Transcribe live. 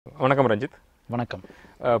வணக்கம் ரஞ்சித். வணக்கம்.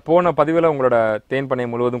 போன பதிவில் உங்களோட தேன் பண்ணை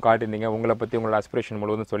முழுவதும் காட்டியிருந்தீங்க, உங்களை பற்றி உங்களோட அஸ்பிரேஷன்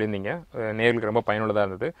முழுவதும் சொல்லியிருந்தீங்க. நேயர்களுக்கு ரொம்ப பயனுள்ளதாக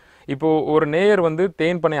இருந்தது. இப்போது ஒரு நேயர் வந்து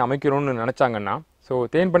தேன் பண்ணை அமைக்கணும்னு நினச்சாங்கன்னா, ஸோ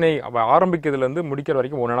தேன் பண்ணை ஆரம்பிக்கிறதுலேருந்து முடிக்கிற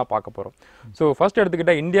வரைக்கும் ஒன்றா பார்க்க போகிறோம். ஸோ ஃபர்ஸ்ட்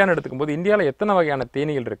எடுத்துக்கிட்டால் இந்தியான்னு எடுத்துக்கும்போது இந்தியாவில் எத்தனை வகையான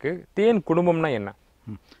தேனீகள் இருக்குது? தேன் குடும்பம்னா என்ன?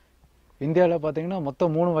 இந்தியாவில் பார்த்தீங்கன்னா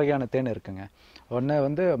மொத்தம் 3 வகையான தேன் இருக்குங்க. ஒன்று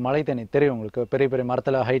வந்து மலை தேனி தெரியும் உங்களுக்கு, பெரிய பெரிய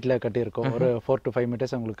மரத்தில் ஹைட்டில் கட்டியிருக்கும், ஒரு 4 to 5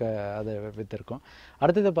 மீட்டர்ஸ் உங்களுக்கு அது விற்றுருக்கும்.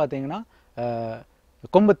 அடுத்தது பார்த்தீங்கன்னா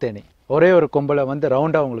கொம்பு தேனி, ஒரே ஒரு கொம்பில் வந்து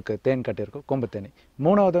ரவுண்டாக உங்களுக்கு தேன் கட்டியிருக்கும், கொம்பு தேனி.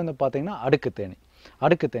 மூணாவது வந்து பார்த்தீங்கன்னா அடுக்கு தேனி.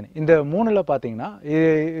 இந்த 3ல் பார்த்தீங்கன்னா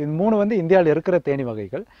 3 வந்து இந்தியாவில் இருக்கிற தேனி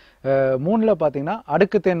வகைகள். 3ல் பார்த்தீங்கன்னா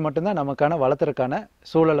அடுக்கு தேன் மட்டும்தான் நமக்கான வளர்த்துறதுக்கான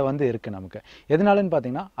சூழலை வந்து இருக்குது நமக்கு. எதனாலன்னு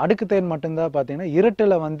பார்த்தீங்கன்னா அடுக்கு தேன் மட்டும்தான் பார்த்தீங்கன்னா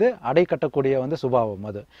இருட்டில் வந்து அடை கட்டக்கூடிய வந்து சுபாவம்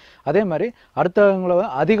அது. அதே மாதிரி அடுத்தவங்கள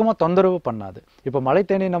அதிகமாக தொந்தரவு பண்ணாது. இப்போ மலை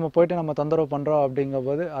தேனி நம்ம போயிட்டு நம்ம தொந்தரவு பண்ணுறோம்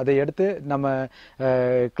அப்படிங்கும்போது அதை எடுத்து நம்ம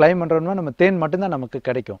கிளைம் பண்ணுறோம்னா நம்ம தேன் மட்டும்தான் நமக்கு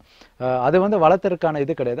கிடைக்கும். அது வந்து வளர்த்துறதுக்கான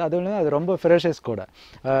இது கிடையாது. அது ரொம்ப ஃப்ரெஷஸ் கூட.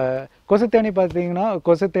 கொசு தேனி பார்த்தீங்கன்னா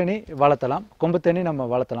கொசு தேனி வளர்த்தலாம், கொம்பு தேனி நம்ம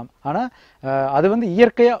வளர்த்தலாம். ஆனால் அது வந்து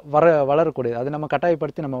இயற்கையாக வளரக்கூடியது. அது நம்ம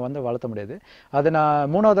கட்டாயப்படுத்தி நம்ம வந்து வளர்த்த முடியாது. அது நான்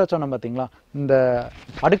 3வதாக சொன்னேன் பார்த்தீங்களா, இந்த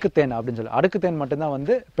அடுக்கு தேன் அப்படின்னு சொல்லி, அடுக்கு தேன் மட்டும்தான்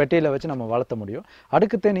வந்து பெட்டியில் வச்சு நம்ம வளர்த்த முடியும்.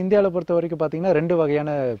 அடுக்கு தேன் இந்தியாவில் பொறுத்த வரைக்கும் பார்த்தீங்கன்னா 2 வகையான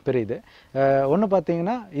பிரியுது. ஒன்று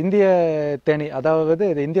பார்த்தீங்கன்னா இந்திய தேனி, அதாவது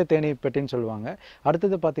இது இந்திய தேனி பெட்டின்னு சொல்லுவாங்க.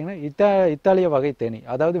 அடுத்தது பார்த்தீங்கன்னா இத்தாலிய வகை தேனி,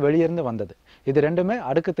 அதாவது வெளியிருந்து வந்தது. இது 2மே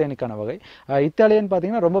அடுக்கு தேனிக்கான வகை. இத்தாலியன்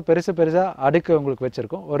பார்த்தீங்கன்னா ரொம்ப பெருசாக அடுக்கு உங்களுக்கு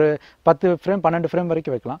வச்சிருக்கும். ஒரு 10 ஃப்ரேம் 12 ஃப்ரேம்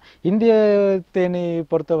வரைக்கும் வைக்கலாம். இந்திய தேனி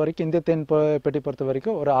பொறுத்த வரைக்கும், இந்திய தேன் பெட்டி பொறுத்த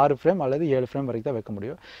வரைக்கும் ஒரு 6 ஃப்ரேம் அல்லது 7 ஃப்ரேம் வரைக்கும் தான் வைக்க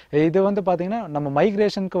முடியும். இது வந்து பார்த்தீங்கன்னா நம்ம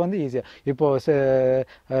மைக்ரேஷனுக்கு வந்து ஈஸியாக.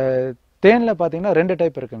 இப்போது தேனில் பார்த்தீங்கன்னா 2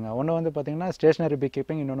 டைப் இருக்குங்க. ஒன்று வந்து பார்த்தீங்கன்னா ஸ்டேஷனரி பீ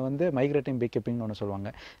கீப்பிங், இன்னொன்று வந்து மைக்ரேட்டிங் பீ கீப்பிங்னு ஒன்று சொல்லுவாங்க.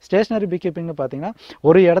 ஸ்டேஷனரி பீ கீப்பிங்னு பார்த்தீங்கன்னா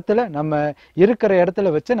ஒரு இடத்துல நம்ம இருக்கிற இடத்துல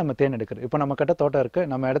வச்சு நம்ம தேன் எடுக்கிறது. இப்போ நம்ம கிட்ட தோட்டம் இருக்குது,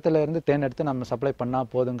 நம்ம இடத்துல இருந்து தேன் எடுத்து நம்ம சப்ளை பண்ணால்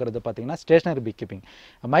போதுங்கிறது பார்த்தீங்கன்னா ஸ்டேஷனரி பீ கீப்பிங்.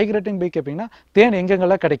 மைக்ரேட்டிங் பீ கீப்பிங்னா தேன்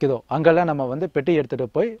எங்கெங்கெல்லாம் கிடைக்குதோ அங்கெல்லாம் நம்ம வந்து பெட்டி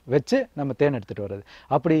எடுத்துகிட்டு போய் வச்சு நம்ம தேன் எடுத்துகிட்டு வர்றது.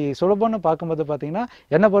 அப்படி சுலபம்னு பார்க்கும்போது பார்த்தீங்கன்னா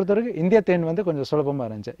என்னை பொறுத்த வரைக்கும் இந்திய தேன் வந்து கொஞ்சம் சுலபமாக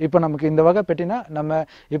இருந்துச்சு. இப்போ நமக்கு இந்த வகை பெட்டினா நம்ம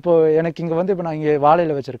இப்போ எனக்கு இங்கே வந்து இப்போ நான் இங்கே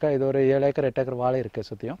வாழையில் வச்சுருக்கேன். இது ஒரு 7 ஏக்கர் 8 ஏக்கர் வாழை இருக்குது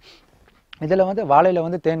சுற்றியும். இதில் வந்து வாழையில்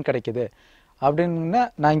வந்து தேன் கிடைக்குது அப்படின்னா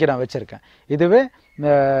நான் இங்கே வச்சுருக்கேன். இதுவே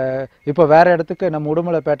இப்போ வேறு இடத்துக்கு நம்ம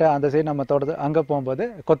உடுமலைப்பேட்டை அந்த சைடு நம்ம தோட்டத்து அங்கே போகும்போது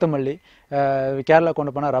கொத்தமல்லி, கேரளா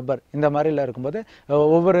கொண்டு போனால் ரப்பர், இந்த மாதிரிலாம் இருக்கும்போது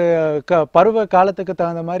ஒவ்வொரு பருவ காலத்துக்கு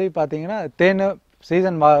தகுந்த மாதிரி பார்த்தீங்கன்னா தேன்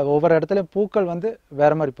சீசன் ஒவ்வொரு இடத்துலையும் பூக்கள் வந்து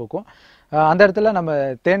வேறு மாதிரி பூக்கும். அந்த இடத்துல நம்ம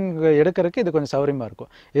தேன் எடுக்கிறதுக்கு இது கொஞ்சம் சௌரியமாக இருக்கும்.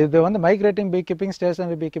 இது வந்து மைக்ரேட்டிங் பீ கீப்பிங்,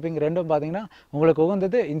 ஸ்டேஷனரி பீ கீப்பிங் ரெண்டும் பார்த்தீங்கன்னா உங்களுக்கு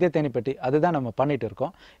உகந்தது இந்திய தேனிப்பெட்டி. அதுதான் நம்ம பண்ணிகிட்டு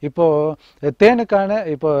இருக்கோம். இப்போது தேனுக்கான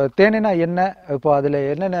தேனினா என்ன, இப்போ அதில்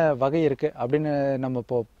என்னென்ன வகை இருக்குது அப்படின்னு நம்ம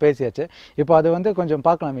இப்போ பேசியாச்சு. இப்போ அது வந்து கொஞ்சம்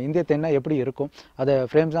பார்க்கலாம், இந்திய தேன்னா எப்படி இருக்கும், அதை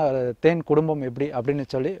ஃப்ரேம்ஸாக தேன் குடும்பம் எப்படி அப்படின்னு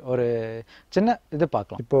சொல்லி ஒரு சின்ன இது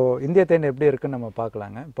பார்க்கலாம். இப்போது இந்திய தேன் எப்படி இருக்குன்னு நம்ம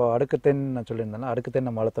பார்க்கலாங்க. இப்போ அடுக்கு தேன் நான் சொல்லியிருந்தேன்னா அடுக்கு தேன்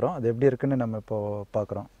நம்ம வளர்த்துறோம், அது எப்படி இருக்குன்னு நம்ம இப்போது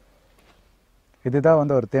பார்க்குறோம். இதுதான்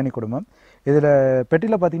வந்து ஒரு தேனி குடும்பம். இதில்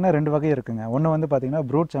பெட்டியில் பார்த்தீங்கன்னா 2 வகை இருக்குங்க. ஒன்று வந்து பார்த்தீங்கன்னா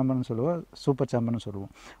ப்ரூட் சாம்பர்னு சொல்லுவோம், சூப்பர் சாம்பர்னு சொல்லுவோம்.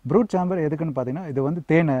 ப்ரூட் சாம்பர் எதுக்குன்னு பார்த்தீங்கன்னா இது வந்து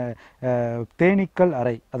தேனீக்கள்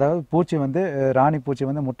அறை, அதாவது பூச்சி வந்து ராணி பூச்சி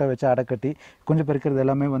வந்து முட்டை வச்சு அடைக்கட்டி குஞ்சு பெருக்கிறது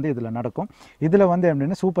எல்லாமே வந்து இதில் நடக்கும். இதில் வந்து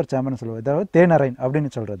எப்படின்னா சூப்பர் சாம்பர்னு சொல்லுவோம், அதாவது தேனறை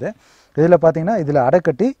அப்படின்னு சொல்கிறது. இதில் பார்த்தீங்கன்னா இதில்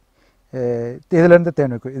அடைக்கட்டி இதுலேருந்து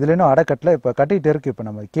தேன் வைக்கும். இதில் இன்னும் அடைக்கட்டில் இப்போ கட்டிகிட்டு இருக்குது. இப்போ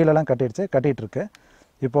நம்ம கீழெல்லாம் கட்டிகிட்டு இருக்கு.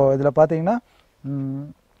 இப்போது இதில் பார்த்தீங்கன்னா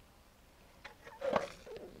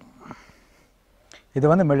இது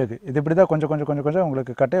வந்து மெழுகு. இது இப்படி தான் கொஞ்சம் உங்களுக்கு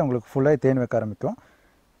உங்களுக்கு ஃபுல்லாக தேன் வைக்க ஆரம்பிக்கும்.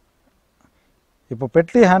 இப்போ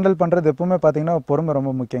பெட்டி ஹேண்டில் பண்ணுறது எப்பவுமே பார்த்தீங்கன்னா பொறுமை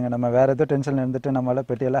ரொம்ப முக்கியங்க. நம்ம வேறு எதுவும் டென்ஷன் இருந்துட்டு நம்மளால்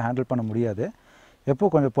பெட்டியெல்லாம் ஹேண்டில் பண்ண முடியாது. எப்போ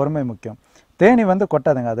கொஞ்சம் பொறுமை முக்கியம். தேனி வந்து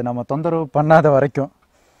கொட்டாதுங்க, அது நம்ம தொந்தரவு பண்ணாத வரைக்கும்.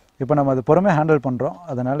 இப்போ நம்ம அது பொறுமையாக ஹேண்டில் பண்ணுறோம்,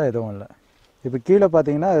 அதனால் எதுவும் இல்லை. இப்போ கீழே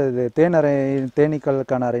பார்த்தீங்கன்னா இது தேனறை,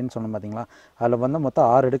 தேனீக்களுக்கான அறைன்னு சொன்னோம் பார்த்தீங்களா, அதில் வந்து மொத்தம்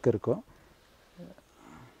 6 அடுக்கு இருக்கும்.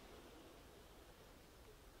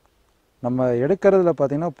 நம்ம எடுக்கிறதுல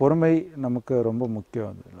பார்த்தீங்கன்னா பொறுமை நமக்கு ரொம்ப முக்கியம்.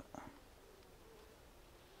 அதில்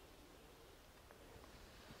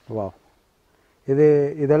வா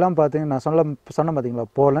இதெல்லாம் பார்த்தீங்கன்னா நான் சொன்னேன் பார்த்தீங்களா,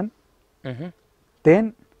 போலன்,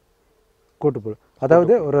 தேன், கூட்டுப்புழு.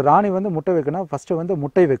 அதாவது ஒரு ராணி வந்து முட்டை வைக்கணும், ஃபஸ்ட்டு வந்து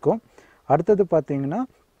முட்டை வைக்கும். அடுத்தது பார்த்தீங்கன்னா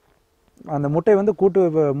அந்த முட்டை வந்து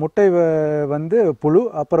முட்டை வந்து புழு,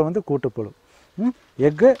 அப்புறம் வந்து கூட்டுப்புழு,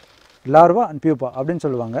 எக்கு, லார்வா அண்ட் பியூப்பா அப்படின்னு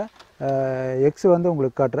சொல்லுவாங்க. எக்ஸ் வந்து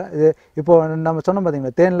உங்களுக்கு காட்டுறேன். இது இப்போ நம்ம சொன்னோம்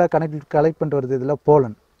பார்த்தீங்களா, தேனில் கலெக்ட் பண்ணிட்டு வருது, இதில்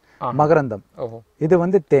போலன், மகரந்தம், இது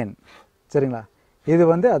வந்து தேன். சரிங்களா, இது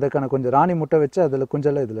வந்து அதுக்கான கொஞ்சம் ராணி முட்டை வச்சு அதில்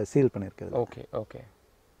குஞ்செல்லாம் இதில் சீல் பண்ணியிருக்குது. ஓகே.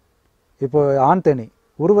 இப்போ ஆண் தேனி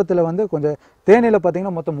உருவத்தில் வந்து கொஞ்சம் தேனியில்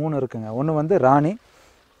பார்த்தீங்கன்னா மொத்தம் 3 இருக்குங்க. ஒன்று வந்து ராணி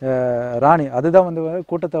அதுதான் வந்து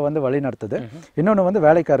கூட்டத்தை வந்து வழி நடத்துது. இன்னொன்று வந்து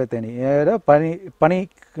வேலைக்கார தேனி,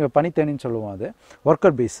 பனித்தேனின்னு சொல்லுவோம், அது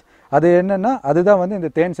ஒர்க்கர் பீஸ். அது என்னென்னா அதுதான் வந்து இந்த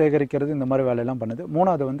தேன் சேகரிக்கிறது இந்த மாதிரி வேலையெல்லாம் பண்ணுது.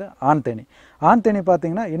 3வது வந்து ஆண் தேனி. ஆண் தேனி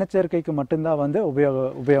பார்த்தீங்கன்னா இனச்சேர்க்கைக்கு மட்டும்தான் வந்து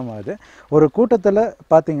உபயோகமாகுது. ஒரு கூட்டத்தில்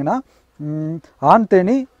பார்த்தீங்கன்னா ஆண்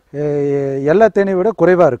தேனி எல்லா தேனியை விட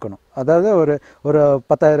குறைவாக இருக்கணும். அதாவது ஒரு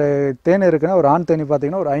 10,000 தேனி இருக்குன்னா ஒரு ஆண் தேனி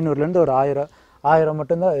பார்த்தீங்கன்னா ஒரு 500லேருந்து ஒரு 1000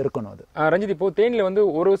 மட்டும்தான் இருக்கணும். அது ரஞ்சித், இப்போ தேனியில் வந்து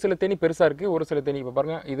ஒரு சில தேனி பெருசாக இருக்குது, ஒரு சில தேனி இப்போ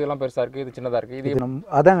பாருங்க இதெல்லாம் பெருசாக இருக்குது, இது சின்னதாக இருக்குது. இது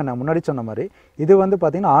அதாங்க நான் முன்னாடி சொன்ன மாதிரி இது வந்து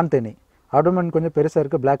பார்த்தீங்கன்னா ஆண் தேனி. அப்டமன் கொஞ்சம் பெருசாக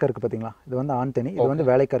இருக்குது, பிளாக்காக இருக்குது பார்த்தீங்களா, இது வந்து ஆண் தேனி. இது வந்து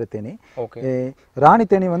வேலைக்கார தேனி. ராணி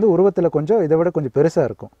தேனி வந்து உருவத்தில் கொஞ்சம் இதை விட கொஞ்சம் பெருசாக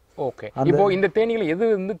இருக்கும். ஓகே. இப்போ இந்த தேனியில் எது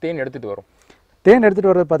வந்து தேன் எடுத்துகிட்டு வரும்? தேன்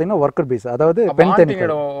எடுத்துகிட்டு வரது பார்த்தீங்கன்னா ஒர்க்கர் பீஸ், அதாவது பெண்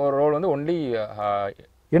தேனியோட ரோல் வந்து ஒன்லி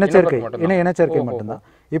இனச்சேர்க்கை மட்டும்தான்.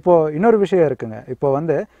 இப்போ இன்னொரு விஷயம் இருக்குங்க.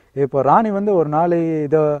 இப்போ ராணி வந்து ஒரு நாளை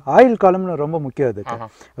இது ஆயுள் காலம்னு ரொம்ப முக்கியம். அதுக்கு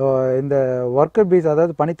இந்த ஒர்க்கர் பீஸ்,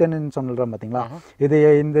 அதாவது பனித்தேனின்னு சொல்றோம் பார்த்தீங்களா, இது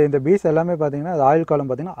இந்த பீஸ் எல்லாமே பார்த்தீங்கன்னா அது ஆயுள் காலம்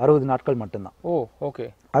பார்த்தீங்கன்னா 60 நாட்கள் மட்டும்தான்.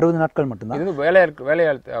 60 நாட்கள் மட்டும்தான்.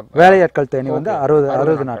 வேலையாட்கள் தேனி வந்து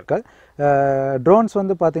 60 நாட்கள். ட்ரோன்ஸ்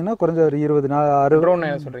வந்து பார்த்தீங்கன்னா குறைஞ்ச ஒரு 20 நாள்.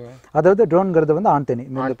 அதாவது ட்ரோன்ங்கிறது வந்து ஆண் தேனி,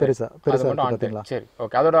 இந்த பெருசா பார்த்தீங்களா.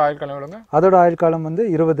 அதோட ஆயுள் காலம் வந்து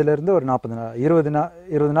 20லேருந்து ஒரு 40 நாள்,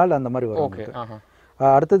 20 நாள் அந்த மாதிரி வரும்.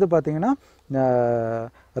 அடுத்தது பார்த்தீங்கன்னா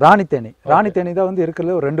ராணி தேனி தான் வந்து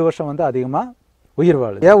இருக்கிறதுல ஒரு 2 வருஷம் வந்து அதிகமாக உயிர்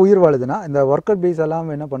வாழுது. ஏன் உயிர் வாழுதுன்னா இந்த ஒர்க்கர் பீஸ் எல்லாம்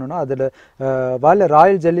என்ன பண்ணணும்னா அதில் வாழ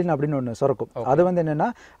ராயல் ஜெல்லின்னு அப்படின்னு ஒன்று சுரக்கும். அது வந்து என்னென்னா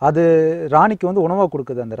அது ராணிக்கு வந்து உணவாக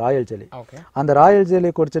கொடுக்குது அந்த ராயல் ஜெல்லி. அந்த ராயல்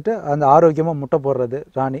ஜெல்லியை குடிச்சிட்டு அந்த ஆரோக்கியமாக முட்டை போடுறது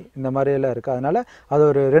ராணி இந்த மாதிரி எல்லாம் இருக்குது. அதனால அது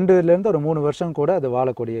ஒரு 2லேருந்து ஒரு 3 வருஷம் கூட அது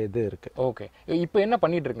வாழக்கூடிய இது இருக்குது. ஓகே. இப்போ என்ன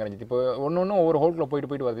பண்ணிட்டு இருக்கு ரஞ்சித்? இப்போ ஒன்று ஒவ்வொரு ஹோல்குள்ள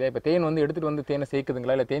போயிட்டு வருது. இப்போ தேன் வந்து எடுத்துகிட்டு வந்து தேனை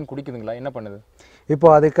சேர்க்குதுங்களா இல்லை தேன் குடிக்குதுங்களா, என்ன பண்ணுது? இப்போ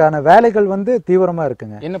அதுக்கான வேலைகள் வந்து தீவிரமாக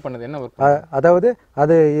இருக்குங்க. என்ன பண்ணுது? என்ன அதாவது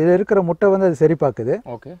அது இருக்கிற முட்டை வந்து அது சரி பார்க்குது.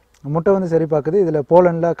 முட்டை வந்து சரி பார்க்குது. இதில்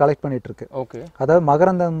போலனில் கலெக்ட் பண்ணிட்டு இருக்கு. அதாவது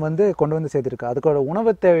மகரந்தம் வந்து கொண்டு வந்து சேர்த்துருக்கு. அதுக்கோட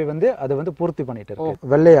உணவு தேவை வந்து அதை வந்து பூர்த்தி பண்ணிட்டு இருக்கு.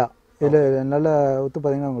 வெள்ளையா இதில் நல்லா ஒத்து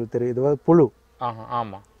பார்த்தீங்கன்னா உங்களுக்கு தெரியும். இது வந்து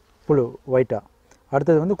புழு ஒயிட்டா.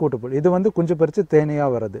 அடுத்தது வந்து கூட்டுப்புழு. இது வந்து குஞ்சு பறித்து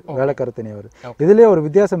தேனியாக வருது, வேலைக்கார தேனியாக வருது. இதுலேயே ஒரு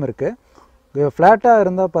வித்தியாசம் இருக்குது. ஃப்ளாட்டாக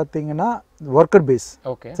இருந்தால் பார்த்தீங்கன்னா ஒர்க்கர் பீஸ்,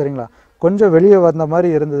 சரிங்களா. கொஞ்சம் வெளியே வந்த மாதிரி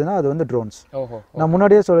இருந்ததுன்னா அது வந்து ட்ரோன்ஸ். நான்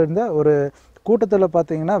முன்னாடியே சொல்லியிருந்தேன், ஒரு கூட்டத்தில்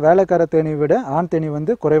பார்த்தீங்கன்னா வேலைக்கார தேனி விட ஆண் தேனி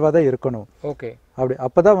வந்து குறைவாக தான் இருக்கணும்.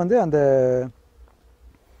 அப்போ தான் வந்து அந்த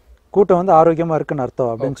கூட்டம் வந்து ஆரோக்கியமாக இருக்குன்னு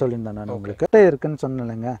அர்த்தம் அப்படின்னு சொல்லியிருந்தேன் நான் உங்களுக்கு. முட்டை இருக்குன்னு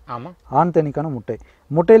சொன்னேங்க, ஆண் தேனிக்கான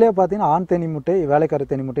முட்டையிலே பார்த்தீங்கன்னா ஆண் தேனி முட்டை, வேலைக்கார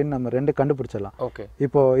தேனி முட்டைன்னு நம்ம 2 கண்டுபிடிச்சிடலாம்.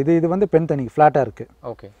 இப்போ இது வந்து பெண் தேனி ஃப்ளாட்டாக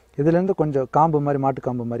இருக்குது. இதுலேருந்து கொஞ்சம் காம்பு மாதிரி, மாட்டு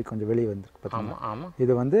காம்பு மாதிரி கொஞ்சம் வெளியே வந்துருக்கு பார்த்தீங்கன்னா,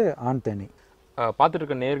 இது வந்து ஆண் தேனி. பார்த்துட்டு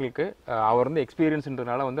இருக்க நேர்களுக்கு அவர் வந்து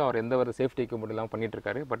எக்ஸ்பீரியன்ஸ்ன்றதுனால வந்து அவர் எந்த ஒரு சேஃப்டி எக்யூப்மெண்ட் எல்லாம் பண்ணிட்டு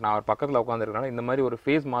இருக்காரு. பட் நான் அவர் பக்கத்தில் உட்காந்துருக்கனால இந்த மாதிரி ஒரு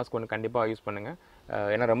ஃபேஸ் மாஸ்க் ஒன்று கண்டிப்பாக யூஸ் பண்ணுங்கள்.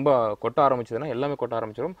 ஏன்னா ரொம்ப கொட்ட ஆரம்பிச்சதுன்னா எல்லாமே கொட்ட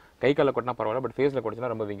ஆரம்பிச்சிடும். கை காலில் கொட்டினா பரவாயில்ல, பட் ஃபேஸில்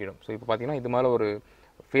கொட்டிச்சுன்னா ரொம்ப வீங்கிடும். ஸோ இப்போ பார்த்தீங்கன்னா இது மாதிரி ஒரு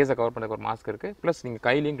ஃபேஸை கவர் பண்ணுற ஒரு மாஸ்க் இருக்குது. ப்ளஸ் நீங்கள்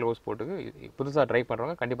கையிலையும் க்ளோஸ் போட்டு புதுசாக ட்ரை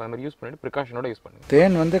பண்ணுறவங்க கண்டிப்பாக அந்த மாதிரி யூஸ் பண்ணிட்டு ப்ரிகாஷனோட யூஸ் பண்ணுங்கள்.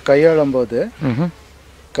 தேன் வந்து கையாளும் போது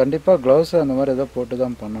கண்டிப்பாக க்ளவுஸ் அந்த மாதிரி ஏதோ போட்டு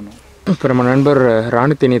தான் பண்ணணும். இப்போ நம்ம நண்பர்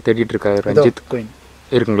ராணி தேனியை தேடிட்டு இருக்காரு ரஞ்சித்.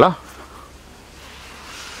 இருக்குங்களா?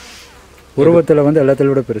 உருவத்தில் வந்து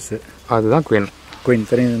எல்லாத்தையும் விட பெருசு, அதுதான் குயின்.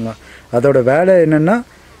 தெரியுதுங்களா? அதோட வேலை என்னென்னா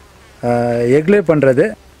எக்லே பண்ணுறது,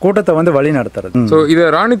 கூட்டத்தை வந்து வழி நடத்துறது. ஸோ இது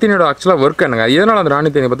ராணி தேனியோட ஆக்சுவலாக ஒர்க் என்னங்க? எதனால் அந்த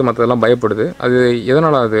ராணி தேனியை பற்றி மற்றதெல்லாம் பயப்படுது? அது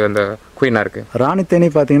எதனால் அது அந்த குயினாக இருக்குது? ராணி தேனி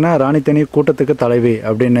பார்த்தீங்கன்னா ராணி தேனி கூட்டத்துக்கு தலைவி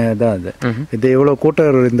அப்படின்னு தான் அது. இது இவ்வளோ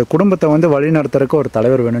கூட்டம், இந்த குடும்பத்தை வந்து வழி நடத்துறதுக்கு ஒரு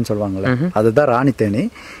தலைவர் வேணும்னு சொல்லுவாங்கல்ல, அதுதான் ராணி தேனி.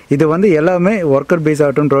 இது வந்து எல்லாமே ஒர்க்கர் பீஸ்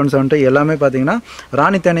ஆகட்டும், ட்ரோன்ஸ் ஆகட்டும், எல்லாமே பார்த்தீங்கன்னா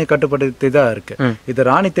ராணி தேனியை கட்டுப்படுத்தி தான் இருக்கு. இது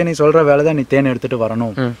ராணி தேனி சொல்ற வேலை தான், நீ தேன் எடுத்துட்டு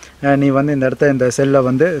வரணும், நீ வந்து இந்த இடத்த இந்த செல்லை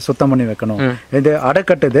வந்து சுத்தம் பண்ணி வைக்கணும். இது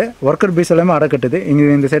அடைக்கட்டுது, ஒர்க்கர் பீஸ் எல்லாமே அடைக்கட்டுது.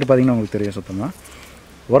 இங்கே இந்த சைடு பார்த்தீங்கன்னா உங்களுக்கு தெரியும், சுத்தமாக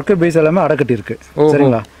ஒர்க்கர் பீஸ் எல்லாமே அடைக்கட்டி இருக்கு,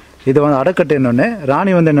 சரிங்களா. இது வந்து அடைக்கட்டு என்னொன்னு,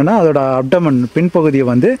 ராணி வந்து என்னன்னா அதோட அப்டமன் பின்பகுதியை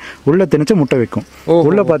வந்து உள்ள திணிச்சு முட்டை வைக்கும்.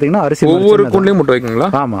 உள்ள பாத்தீங்கன்னா அரிசி, ஒவ்வொரு கூண்டையும் முட்டை வைக்குங்களா?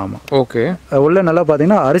 ஆமா ஆமா. ஓகே. உள்ள நல்லா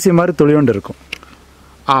பாத்தீங்கன்னா அரிசி மாதிரி துளியோண்டு இருக்கும்.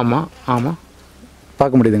 ஆமா ஆமா.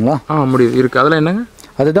 பார்க்க முடியுதுங்களா? முடியுது, இருக்கு. அதெல்லாம் என்னங்க?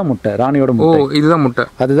 அதுதான் முட்டை, ராணியோட முட்டை. இதுதான் முட்டை,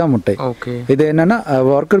 அதுதான் முட்டை. ஓகே. இது என்னன்னா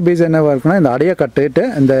ஒர்க்கர் பீஸ் என்ன இருக்குன்னா இந்த அடையை கட்டிட்டு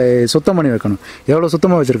இந்த சுத்தம் பண்ணி வைக்கணும். எவ்வளவு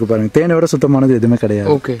சுத்தமா வச்சிருக்கு பாருங்க. தேனோட சுத்தமானது எதுவுமே கிடையாது.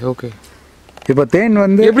 Okay okay. இப்போ தேன்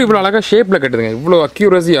வந்து எப்படி இவ்வளோ அழகாக ஷேப்பில் கட்டுதுங்க, இவ்வளோ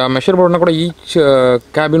அக்யூரசி, மெஷர் பண்ணா கூட ஈச்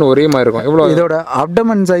கேபின் ஒரே மாதிரி இருக்கும். இவ்வளோ இதோட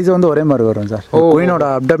அப்டமன் சைஸ் வந்து ஒரே மாதிரி வரும் சார். குயினோட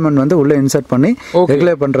அப்டமன் வந்து உள்ள இன்சர்ட் பண்ணி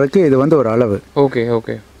ரெகுலேட் பண்ணுறதுக்கு இது வந்து ஒரு அளவு. Okay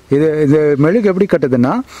okay. இது இது மெழுகு எப்படி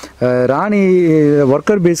கட்டுதுன்னா ராணி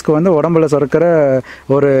ஒர்க்கர் பீஸ்க்கு வந்து உடம்புல சுரக்கிற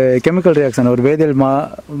ஒரு கெமிக்கல் ரியாக்ஷன், ஒரு வேதியியல்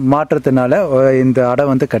மாற்றத்தினால இந்த அடை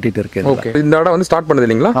வந்து கட்டிட்டு இருக்கு. ஓகே, இந்த அடை வந்து ஸ்டார்ட் பண்ணது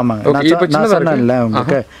இல்லைங்களா? ஆமாங்க, நான் சொன்னேன்ல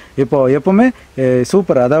உங்களுக்கு. இப்போ எப்பவுமே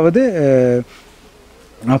சூப்பர், அதாவது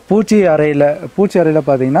பூச்சி அறையில்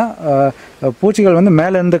பார்த்தீங்கன்னா பூச்சிகள் வந்து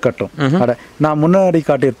மேலேருந்து கட்டும் அடை. நான் முன்னாடி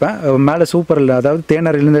காட்டியிருப்பேன் மேலே சூப்பரில், அதாவது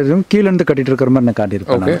தேனறையிலேருந்து கீழேருந்து கட்டிட்டு இருக்கிற மாதிரி நான்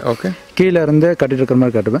காட்டியிருப்பேன். கீழே இருந்து கட்டிட்டு இருக்கிற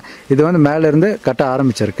மாதிரி காட்டுவேன். இது வந்து மேலேருந்து கட்ட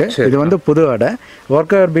ஆரம்பிச்சிருக்கு. இது வந்து புது அடை.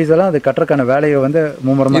 ஒர்க்கர் பீஸ் எல்லாம் அது கட்டுறதுக்கான வேலையை வந்து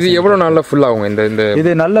மும்முரமாக. இது எவ்வளோ நாளில் ஃபுல் ஆகும்? இந்த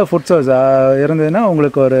இது நல்ல ஃபுட் சோர்ஸ் இருந்ததுன்னா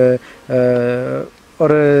உங்களுக்கு ஒரு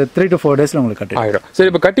 3 to 4 days உங்களுக்கு கட்டி ஆயிடும். சரி,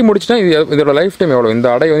 இப்போ கட்டி முடிச்சுட்டா இதோட லைஃப் டைம் எவ்வளோ? இந்த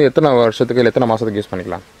அடை வந்து எத்தனை வருஷத்துக்கு இல்லை எத்தனை மாதத்துக்கு யூஸ்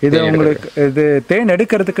பண்ணிக்கலாம்? இது உங்களுக்கு இது தேன்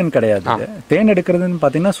எடுக்கிறதுக்குன்னு கிடையாது. தேன் எடுக்கிறதுன்னு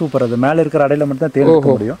பார்த்தீங்கன்னா சூப்பர், அது மேலே இருக்கிற அடையில மட்டும் தான் தேன்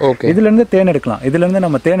எடுக்க முடியும். இதுல இருந்து தேன் எடுக்கலாம். இதுல இருந்து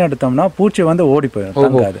நம்ம தேன் எடுத்தோம்னா பூச்சி வந்து ஓடி போயிடும்,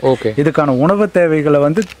 தங்காது. இதுக்கான உணவு தேவைகளை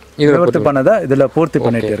வந்து நிவர்த்தி பண்ணதா இதுல பூர்த்தி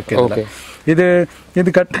பண்ணிட்டு இருக்கு.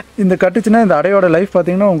 இது கட்டுச்சுன்னா இந்த அடையோட லைஃப்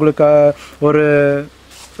பார்த்தீங்கன்னா உங்களுக்கு ஒரு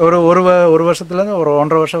வருஷத்துலேருந்து ஒரு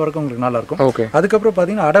 1.5 வருஷம் வரைக்கும் உங்களுக்கு நல்லா இருக்கும். அதுக்கப்புறம்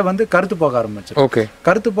பார்த்தீங்கன்னா அடை வந்து கருத்து போக ஆரம்பிச்சு.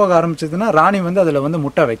 கருத்து போக ஆரம்பிச்சதுன்னா ராணி வந்து அதில் வந்து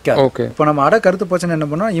முட்டை வைக்காது. இப்போ நம்ம அடை கருத்து போச்சுன்னு என்ன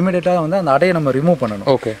பண்ணோம், இமீடியட்டாக வந்து அந்த அடையை நம்ம ரிமூவ் பண்ணணும்.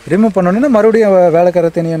 ரிமூவ் பண்ணணும்னா மறுபடியும்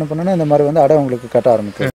வேலைக்கார தேனி என்ன பண்ணணும், இந்த மாதிரி வந்து அடை உங்களுக்கு கட்ட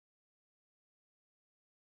ஆரம்பிக்கும்.